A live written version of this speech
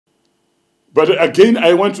But again,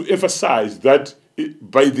 I want to emphasize that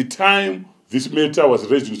by the time this matter was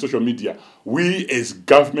raised in social media, we as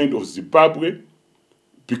government of Zimbabwe,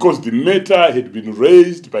 because the matter had been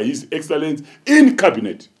raised by His Excellency in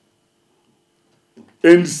cabinet,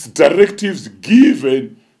 and directives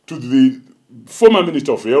given to the former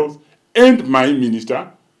Minister of Health and my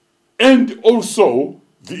minister, and also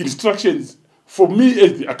the instructions for me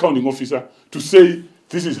as the accounting officer to say,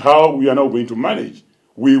 this is how we are now going to manage.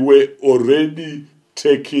 We were already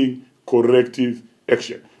taking corrective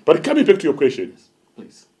action. But coming back to your question,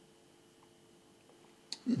 please.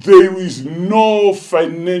 There is no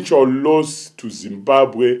financial loss to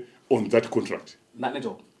Zimbabwe on that contract. None at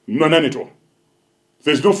all? No, none at all.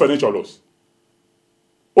 There's no financial loss.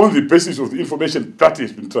 On the basis of the information that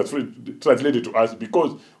has been translated to us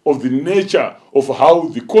because of the nature of how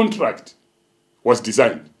the contract was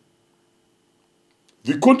designed.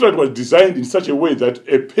 The contract was designed in such a way that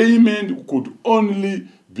a payment could only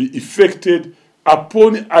be effected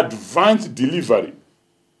upon advanced delivery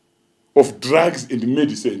of drugs and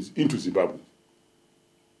medicines into Zimbabwe,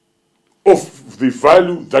 of the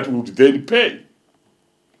value that we would then pay.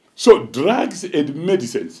 So drugs and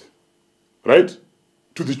medicines, right,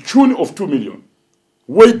 to the tune of 2 million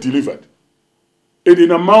were delivered, and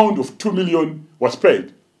an amount of 2 million was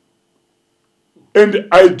paid. And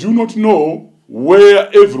I do not know where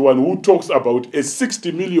everyone who talks about a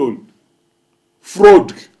 60 million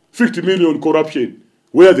fraud, 50 million corruption,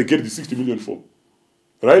 where they get the 60 million from,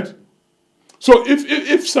 right? So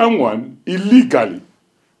if someone illegally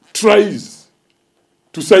tries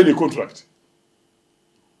to sign a contract,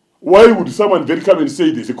 why would someone then come and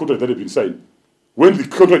say there's a contract that has been signed when the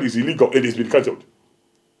contract is illegal and it's been cancelled?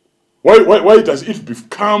 Why does it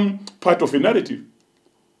become part of a narrative?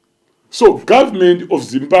 So government of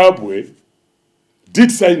Zimbabwe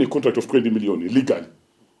did sign a contract of 20 million illegally.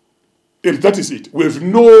 And that is it. We have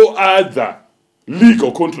no other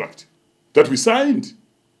legal contract that we signed.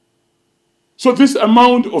 So this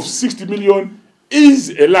amount of 60 million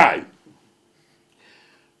is a lie.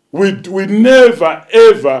 We never,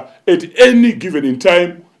 ever, at any given in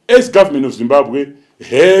time, as government of Zimbabwe,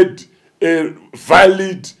 had a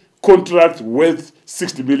valid contract worth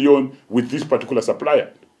 60 million with this particular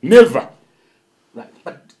supplier. Never. Right.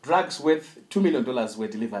 But drugs worth $2 million were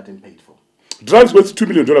delivered and paid for. Drugs worth $2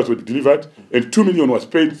 million were delivered and 2 million was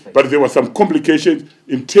paid, but there were some complications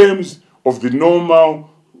in terms of the normal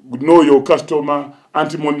know your customer,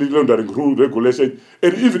 anti-money laundering rule regulation.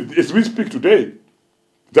 And even as we speak today,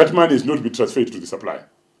 that money is not to be transferred to the supplier.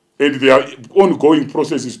 And there are ongoing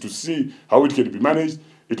processes to see how it can be managed.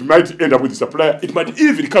 It might end up with the supplier. It might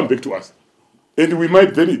even come back to us. And we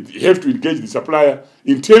might then have to engage the supplier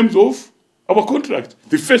in terms of our contract.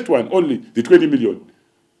 The first one, only the 20 million.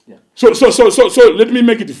 Yeah. So let me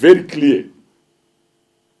make it very clear.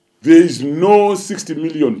 There is no $60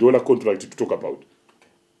 million contract to talk about.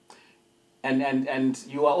 And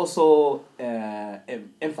you are also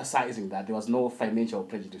emphasizing that there was no financial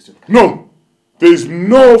prejudice to the country. No, there is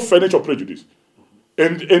no financial prejudice.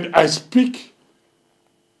 And I speak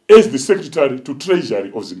as the Secretary to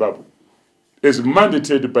Treasury of Zimbabwe, as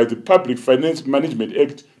mandated by the Public Finance Management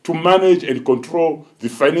Act to manage and control the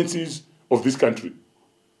finances of this country.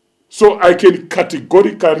 So I can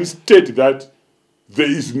categorically state that there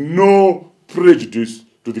is no prejudice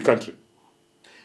to the country.